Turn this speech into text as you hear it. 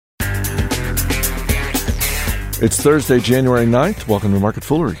It's Thursday, January 9th. Welcome to Market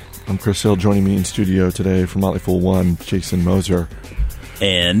Foolery. I'm Chris Hill. Joining me in studio today from Motley Fool One, Jason Moser.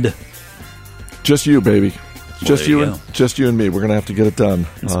 And just you, baby. Just you and me. We're going to have to get it done.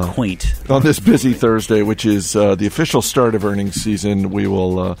 It's quaint. On this busy Thursday, which is the official start of earnings season, we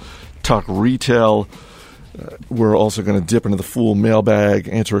will talk retail. We're also going to dip into the Fool mailbag,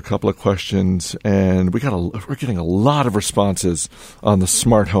 answer a couple of questions, and we're getting a lot of responses on the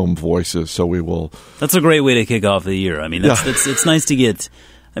smart home voices. So we will. That's a great way to kick off the year. I mean, it's nice to get.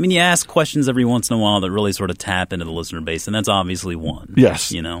 I mean, you ask questions every once in a while that really sort of tap into the listener base, and that's obviously one.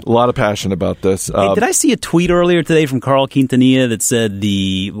 Yes, a lot of passion about this. Hey, did I see a tweet earlier today from Carl Quintanilla that said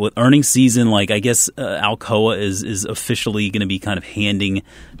the earnings season, like I guess Alcoa is officially going to be kind of handing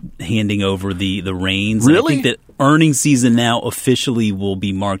over the reins? Really? I think that earnings season now officially will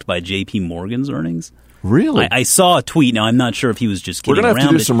be marked by J.P. Morgan's earnings. Really? I saw a tweet. Now, I'm not sure if he was just kidding around. We're going to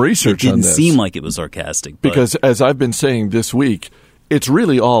have to do some research on this. It didn't seem like it was sarcastic. Because as I've been saying this week, it's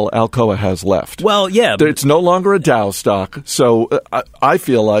really all Alcoa has left. Well, yeah. It's no longer a Dow stock, so I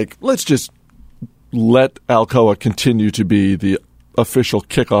feel like let's just let Alcoa continue to be the official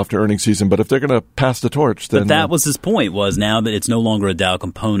kickoff to earnings season. But if they're going to pass the torch, then... But that was his point, was now that it's no longer a Dow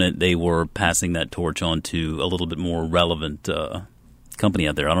component, they were passing that torch on to a little bit more relevant company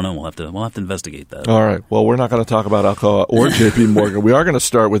out there. I don't know. We'll have to investigate that. All right. Well, we're not going to talk about Alcoa or J.P. Morgan. We are going to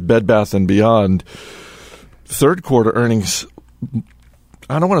start with Bed Bath & Beyond. Third quarter earnings...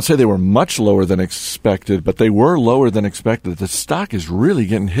 I don't want to say they were much lower than expected, but they were lower than expected. The stock is really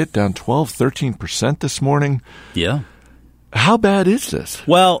getting hit down 12-13% this morning. Yeah. How bad is this?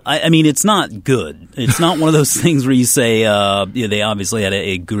 Well, I mean, it's not good. It's not one of those things where you say they obviously had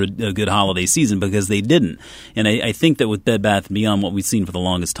a good holiday season, because they didn't. And I think that with Bed Bath & Beyond, what we've seen for the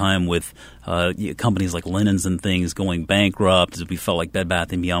longest time with companies like Linens and things going bankrupt, is we felt like Bed Bath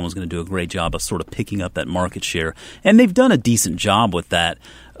 & Beyond was going to do a great job of sort of picking up that market share. And they've done a decent job with that.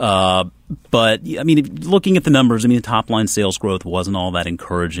 But, I mean, looking at the numbers, I mean, the top-line sales growth wasn't all that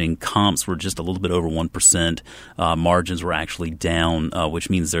encouraging. Comps were just a little bit over 1%. Margins were actually down, which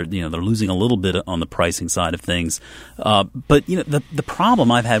means they're losing a little bit on the pricing side of things. But, the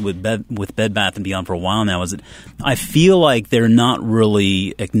problem I've had with Bed Bath & Beyond for a while now is that I feel like they're not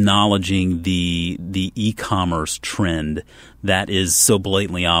really acknowledging the e-commerce trend that is so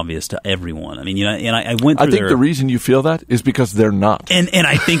blatantly obvious to everyone. I mean, and I went through I think the reason you feel that is because they're not. And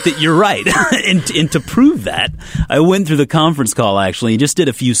I think that you're right. and to prove that, I went through the conference call, actually, and just did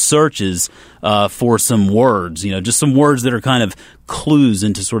a few searches for some words, just some words that are kind of clues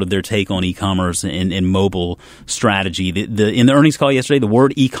into sort of their take on e-commerce and mobile strategy. In the earnings call yesterday, the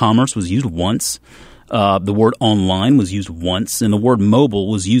word e-commerce was used once. The word online was used once, and the word mobile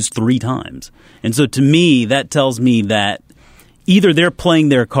was used 3 times. And so to me, that tells me that either they're playing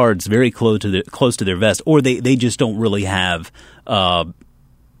their cards very close to their vest, or they just don't really have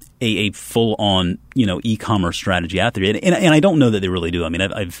a full-on e-commerce strategy out there. And I don't know that they really do. I mean,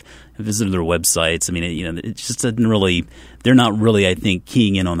 I've visited their websites. I mean, it just doesn't really – they're not really, I think,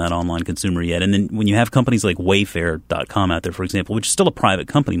 keying in on that online consumer yet. And then when you have companies like Wayfair.com out there, for example, which is still a private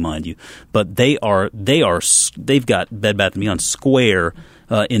company, mind you, but they've got Bed Bath & Beyond square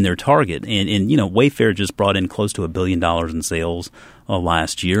in their target. And Wayfair just brought in close to $1 billion in sales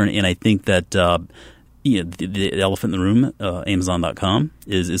last year. And I think that the elephant in the room, Amazon.com,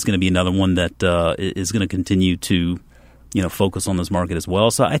 is going to be another one that is going to continue to focus on this market as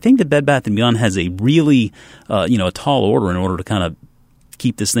well. So I think that Bed Bath & Beyond has a really a tall order in order to kind of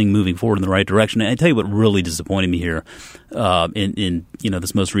keep this thing moving forward in the right direction. And I tell you what really disappointed me here in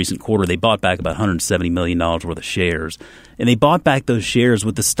this most recent quarter. They bought back about $170 million worth of shares, and they bought back those shares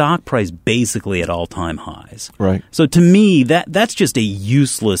with the stock price basically at all-time highs. Right. So to me, that's just a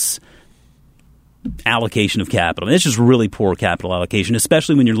useless allocation of capital. And it's just really poor capital allocation,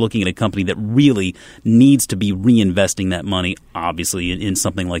 especially when you're looking at a company that really needs to be reinvesting that money, obviously, in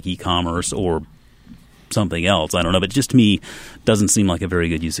something like e-commerce or something else. I don't know, but just to me doesn't seem like a very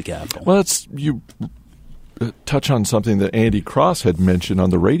good use of capital. Well, you touch on something that Andy Cross had mentioned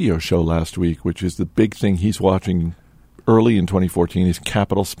on the radio show last week, which is the big thing he's watching early in 2014 is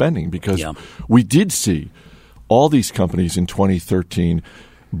capital spending, because we did see all these companies in 2013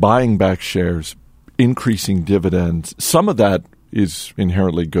 buying back shares, increasing dividends. Some of that is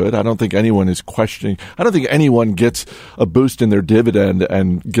inherently good. I don't think anyone is questioning. I don't think anyone gets a boost in their dividend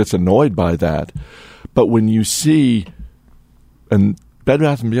and gets annoyed by that. But when you see, and Bed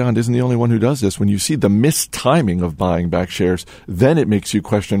Bath & Beyond isn't the only one who does this, when you see the mistiming of buying back shares, then it makes you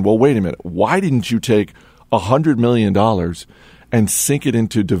question, well, wait a minute, why didn't you take $100 million and sink it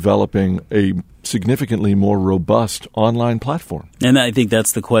into developing a significantly more robust online platform? And I think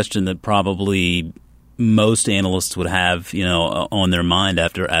that's the question that probably most analysts would have, on their mind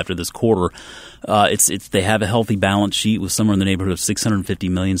after this quarter. They have a healthy balance sheet with somewhere in the neighborhood of $650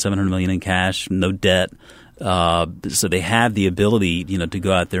 million, $700 million in cash, no debt. So they have the ability, to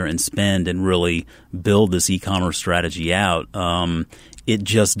go out there and spend and really build this e-commerce strategy out. It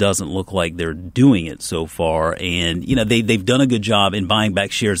just doesn't look like they're doing it so far. And, they've done a good job in buying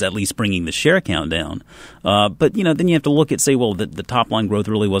back shares, at least bringing the share count down. But, then you have to look at, say, well, the top-line growth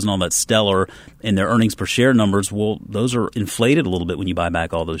really wasn't all that stellar, and their earnings per share numbers, well, those are inflated a little bit when you buy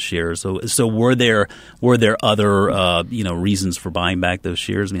back all those shares. So were there other, reasons for buying back those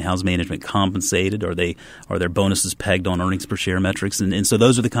shares? I mean, how's management compensated? Are their bonuses pegged on earnings per share metrics? And so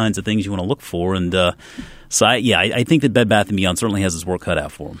those are the kinds of things you want to look for. And so, I think that Bed Bath & Beyond certainly has its work cut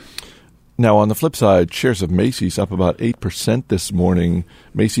out for them. Now, on the flip side, shares of Macy's up about 8% this morning.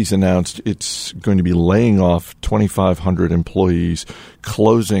 Macy's announced it's going to be laying off 2,500 employees,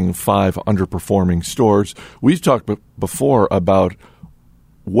 closing 5 underperforming stores. We've talked before about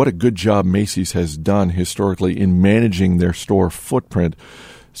what a good job Macy's has done historically in managing their store footprint.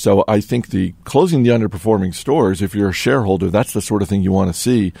 So I think the closing the underperforming stores, if you're a shareholder, that's the sort of thing you want to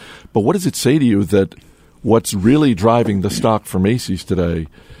see. But what does it say to you that what's really driving the stock for Macy's today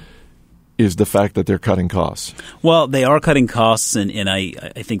is the fact that they're cutting costs? Well, they are cutting costs, and I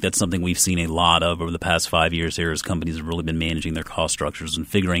think that's something we've seen a lot of over the past 5 years here as companies have really been managing their cost structures and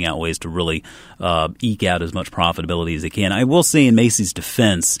figuring out ways to really eke out as much profitability as they can. I will say in Macy's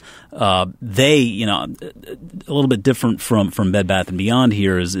defense, they, a little bit different from Bed Bath & Beyond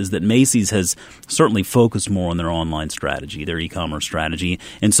here is that Macy's has certainly focused more on their online strategy, their e-commerce strategy.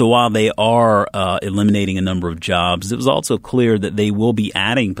 And so while they are eliminating a number of jobs, it was also clear that they will be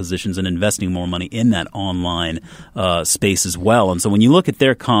adding positions and investing more money in that online space as well. And so when you look at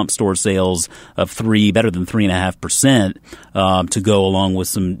their comp store sales of better than 3.5%, to go along with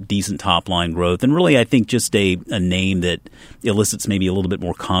some decent top line growth, and really I think just a name that elicits maybe a little bit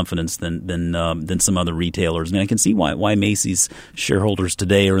more confidence than some other retailers. I mean, I can see why Macy's shareholders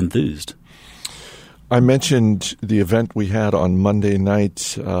today are enthused. I mentioned the event we had on Monday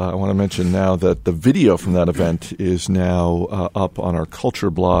night. I want to mention now that the video from that event is now up on our culture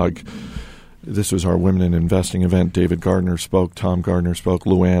blog. This was our Women in Investing event. David Gardner spoke, Tom Gardner spoke,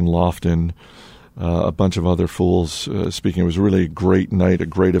 Luann Lofton, a bunch of other fools speaking. It was a really great night, a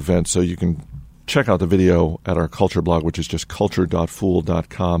great event. So you can check out the video at our culture blog, which is just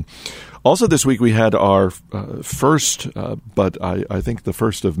culture.fool.com. Also this week we had our first, but I think the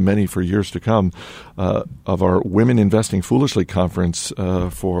first of many for years to come, of our Women Investing Foolishly conference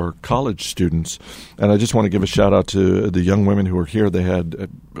for college students. And I just want to give a shout out to the young women who were here. They had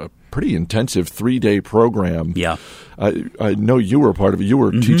a pretty intensive 3-day program. Yeah. I know you were a part of it. You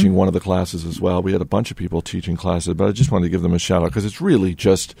were teaching one of the classes as well. We had a bunch of people teaching classes, but I just wanted to give them a shout out because it's really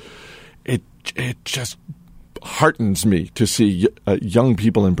just, it just heartens me to see young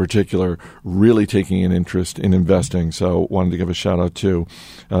people in particular really taking an interest in investing. So wanted to give a shout out to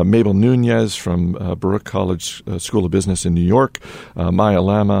Mabel Nunez from Baruch College School of Business in New York, Maya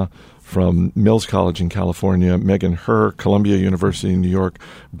Lama from Mills College in California, Megan Herr, Columbia University in New York,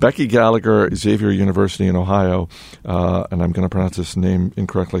 Becky Gallagher, Xavier University in Ohio, and I'm going to pronounce this name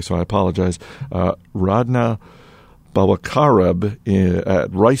incorrectly, so I apologize, Radna Bawakareb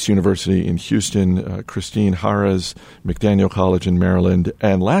at Rice University in Houston, Christine Harris, McDaniel College in Maryland,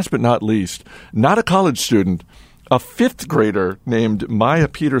 and last but not least, not a college student, a 5th grader named Maya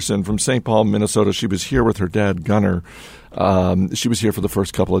Peterson from St. Paul, Minnesota. She was here with her dad, Gunnar. She was here for the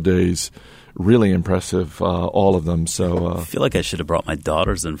first couple of days. Really impressive, all of them. So I feel like I should have brought my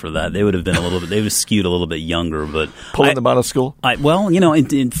daughters in for that. They would have been they would have skewed a little bit younger. But pulling them out of school?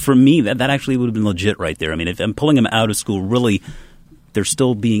 For me, that actually would have been legit right there. I mean, if I'm pulling them out of school, really, they're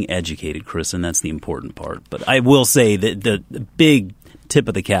still being educated, Chris, and that's the important part. But I will say that the big tip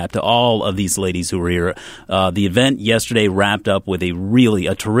of the cap to all of these ladies who were here. The event yesterday wrapped up with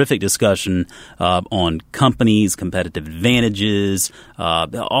a terrific discussion on companies, competitive advantages,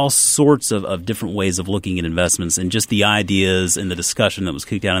 all sorts of different ways of looking at investments, and just the ideas and the discussion that was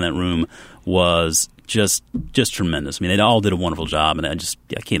kicked out in that room was just tremendous. I mean, they all did a wonderful job, and I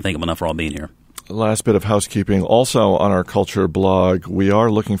can't thank them enough for all being here. Last bit of housekeeping. Also on our culture blog, we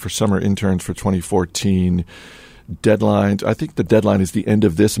are looking for summer interns for 2014. Deadlines. I think the deadline is the end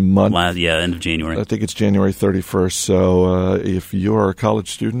of this month. End of January. I think it's January 31st. So if you're a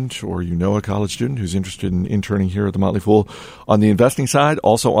college student or you know a college student who's interested in interning here at the Motley Fool, on the investing side,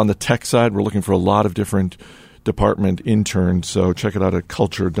 also on the tech side, we're looking for a lot of different department intern. So check it out at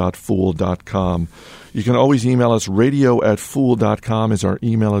culture.fool.com. You can always email us. radio@fool.com is our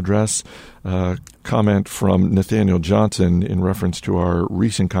email address. Comment from Nathaniel Johnson in reference to our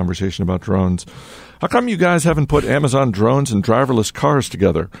recent conversation about drones. How come you guys haven't put Amazon drones and driverless cars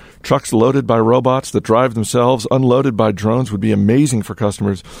together? Trucks loaded by robots that drive themselves, unloaded by drones, would be amazing for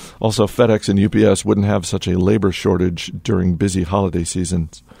customers. Also, FedEx and UPS wouldn't have such a labor shortage during busy holiday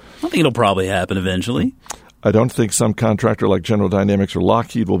seasons. I think it'll probably happen eventually. I don't think some contractor like General Dynamics or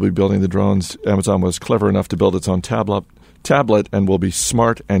Lockheed will be building the drones. Amazon was clever enough to build its own tablet and will be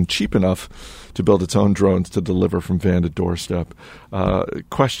smart and cheap enough to build its own drones to deliver from van to doorstep.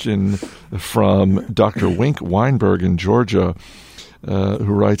 Question from Dr. Wink Weinberg in Georgia,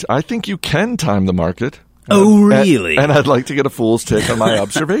 who writes, I think you can time the market. Oh, really? And I'd like to get a fool's take on my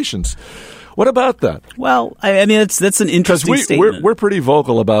observations. What about that? Well, I mean, that's an interesting statement. We're pretty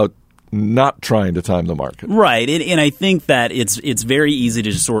vocal about not trying to time the market. Right. And I think that it's very easy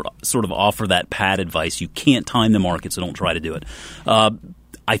to just sort of offer that pat advice. You can't time the market, so don't try to do it.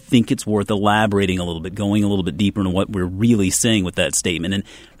 I think it's worth elaborating a little bit, going a little bit deeper into what we're really saying with that statement. And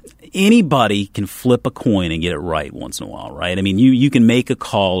anybody can flip a coin and get it right once in a while, right? I mean, you can make a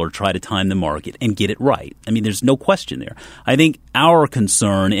call or try to time the market and get it right. I mean, there's no question there. I think our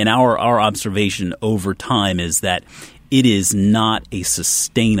concern and our observation over time is that it is not a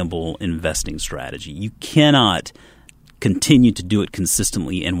sustainable investing strategy. You cannot continue to do it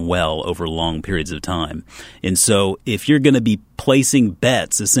consistently and well over long periods of time. And so if you're going to be placing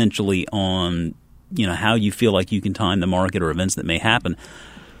bets essentially on, how you feel like you can time the market or events that may happen,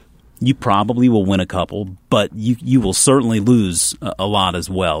 you probably will win a couple, but you will certainly lose a lot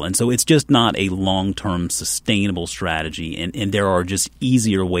as well. And so it's just not a long-term sustainable strategy, and there are just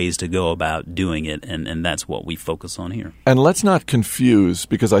easier ways to go about doing it, and that's what we focus on here. And let's not confuse,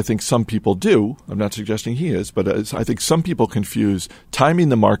 because I think some people do, I'm not suggesting he is, but I think some people confuse timing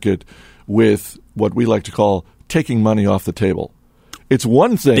the market with what we like to call taking money off the table. It's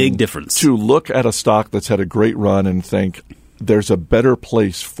one thing Big difference. To look at a stock that's had a great run and think, there's a better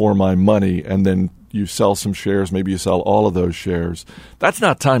place for my money, and then you sell some shares, maybe you sell all of those shares. That's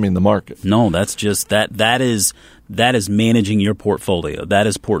not timing the market. No, that's just that is managing your portfolio. That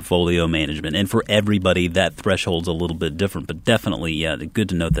is portfolio management. And for everybody, that threshold's a little bit different, but definitely, yeah, good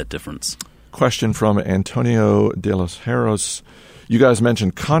to note that difference. Question from Antonio de los Heros. You guys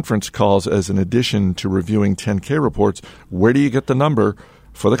mentioned conference calls as an addition to reviewing 10K reports. Where do you get the number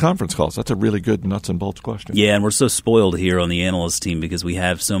for the conference calls? That's a really good nuts and bolts question. Yeah, and we're so spoiled here on the analyst team because we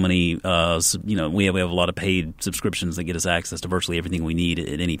have so many, we have a lot of paid subscriptions that get us access to virtually everything we need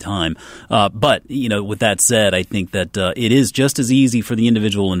at any time. But, with that said, I think that it is just as easy for the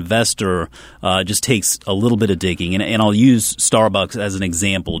individual investor. Just takes a little bit of digging. And I'll use Starbucks as an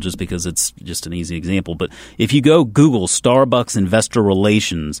example just because it's just an easy example. But if you go Google Starbucks Investor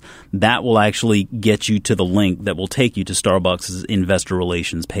Relations, that will actually get you to the link that will take you to Starbucks' Investor Relations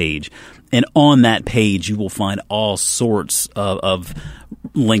page. And on that page, you will find all sorts of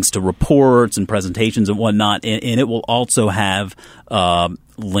links to reports and presentations and whatnot. And it will also have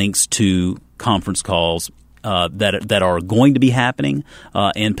links to conference calls that are going to be happening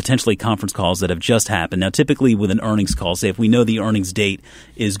and potentially conference calls that have just happened. Now, typically with an earnings call, say if we know the earnings date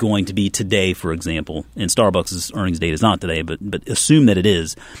is going to be today, for example, and Starbucks' earnings date is not today, but assume that it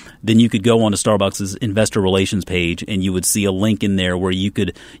is, then you could go on to Starbucks' investor relations page and you would see a link in there where you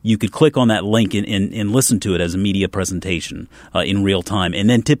could click on that link and listen to it as a media presentation in real time. And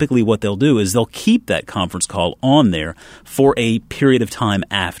then typically what they'll do is they'll keep that conference call on there for a period of time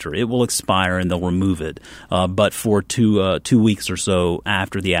after. It will expire and they'll remove it. But for 2 weeks or so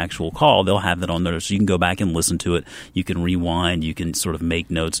after the actual call, they'll have that on there so you can go back and listen to it. You can rewind. You can sort of make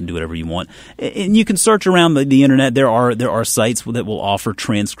notes and do whatever you want. And you can search around the internet. There are sites that will offer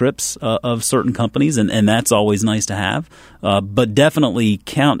transcripts of certain companies, and that's always nice to have. But definitely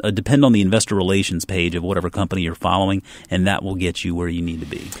depend on the investor relations page of whatever company you're following, and that will get you where you need to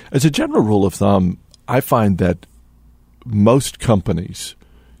be. As a general rule of thumb, I find that most companies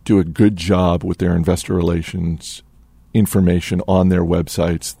do a good job with their investor relations information on their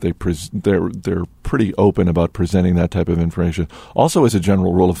websites. They're pretty open about presenting that type of information. Also, as a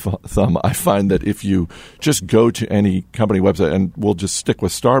general rule of thumb, I find that if you just go to any company website, and we'll just stick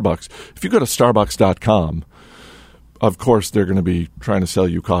with Starbucks, if you go to starbucks.com, of course they're going to be trying to sell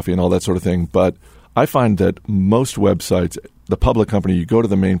you coffee and all that sort of thing, but I find that most websites, the public company, you go to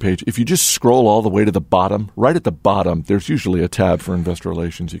the main page. If you just scroll all the way to the bottom, right at the bottom, there's usually a tab for investor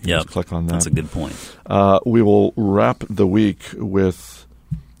relations. You can just click on that. That's a good point. We will wrap the week with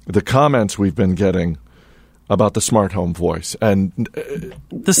the comments we've been getting about the smart home voice. And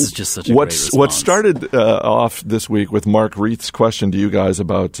this is just such a great response. What started off this week with Mark Reith's question to you guys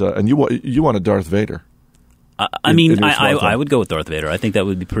about, and you wanted Darth Vader. I would go with Darth Vader. I think that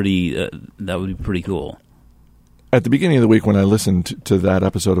would be pretty cool. At the beginning of the week, when I listened to that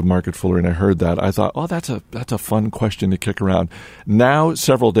episode of Market Foolery and I heard that, I thought, oh, that's a fun question to kick around. Now,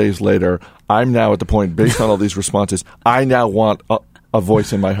 several days later, I'm now at the point, based on all these responses, I now want a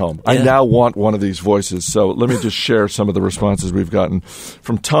voice in my home. Yeah. I now want one of these voices. So let me just share some of the responses we've gotten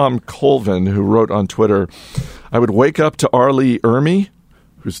from Tom Colvin, who wrote on Twitter, I would wake up to R. Lee Ermey,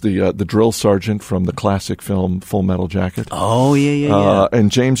 who's the drill sergeant from the classic film Full Metal Jacket. Oh, yeah. And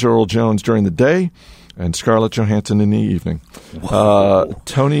James Earl Jones during the day. And Scarlett Johansson in the evening.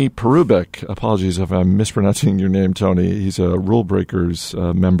 Tony Perubek, apologies if I'm mispronouncing your name, Tony. He's a Rule Breakers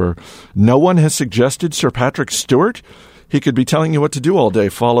member. No one has suggested Sir Patrick Stewart. He could be telling you what to do all day,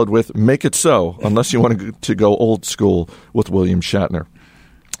 followed with "Make it so," unless you want to go old school with William Shatner.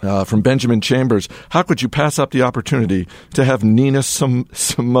 From Benjamin Chambers, how could you pass up the opportunity to have Nina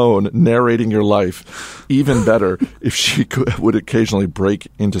Simone narrating your life? Even better if she would occasionally break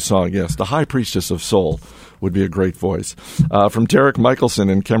into song. Yes, the High Priestess of Soul would be a great voice. From Derek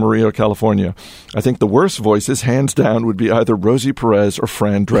Michelson in Camarillo, California, I think the worst voices, hands down, would be either Rosie Perez or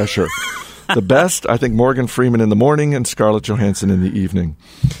Fran Drescher. The best, I think, Morgan Freeman in the morning and Scarlett Johansson in the evening.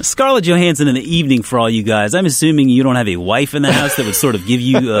 Scarlett Johansson in the evening for all you guys. I'm assuming you don't have a wife in the house that would sort of give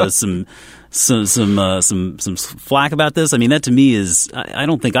you some flack about this. I mean, that to me is, I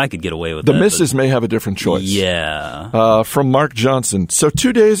don't think I could get away with that. The missus may have a different choice. Yeah. From Mark Johnson. So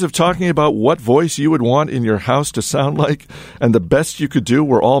 2 days of talking about what voice you would want in your house to sound like, and the best you could do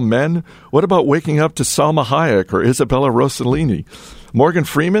were all men. What about waking up to Salma Hayek or Isabella Rossellini? Morgan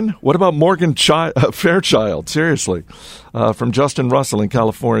Freeman? What about Morgan Fairchild? Seriously. From Justin Russell in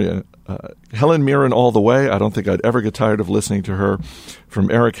California. Helen Mirren all the way. I don't think I'd ever get tired of listening to her.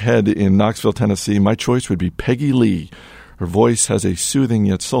 From Eric Head in Knoxville, Tennessee. My choice would be Peggy Lee. Her voice has a soothing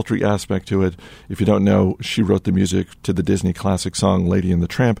yet sultry aspect to it. If you don't know, she wrote the music to the Disney classic song Lady and the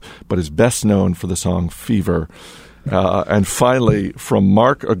Tramp, but is best known for the song Fever. And finally, from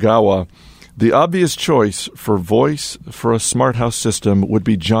Mark Ogawa, the obvious choice for voice for a smart house system would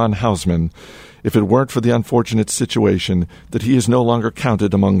be John Houseman, if it weren't for the unfortunate situation that he is no longer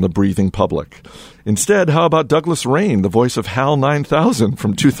counted among the breathing public. Instead, how about Douglas Rain, the voice of HAL 9000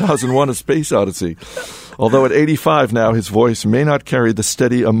 from 2001: A Space Odyssey? Although at 85 now, his voice may not carry the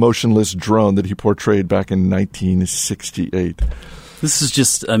steady, emotionless drone that he portrayed back in 1968. This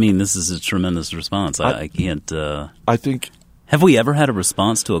is a tremendous response. I can't... I think... Have we ever had a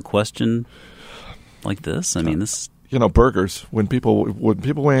response to a question like this? I mean, this... burgers, when people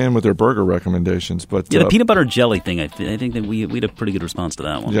weigh in with their burger recommendations. But the peanut butter jelly thing, I think that we had a pretty good response to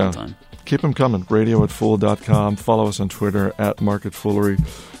that one time. Keep them coming. Radio@fool.com. Follow us on Twitter @MarketFoolery.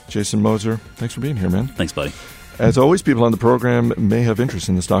 Jason Moser, thanks for being here, man. Thanks, buddy. As always, people on the program may have interest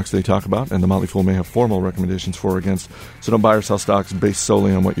in the stocks they talk about, and the Motley Fool may have formal recommendations for or against. So don't buy or sell stocks based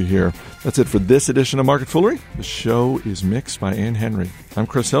solely on what you hear. That's it for this edition of Market Foolery. The show is mixed by Ann Henry. I'm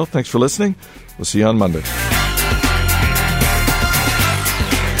Chris Hill. Thanks for listening. We'll see you on Monday.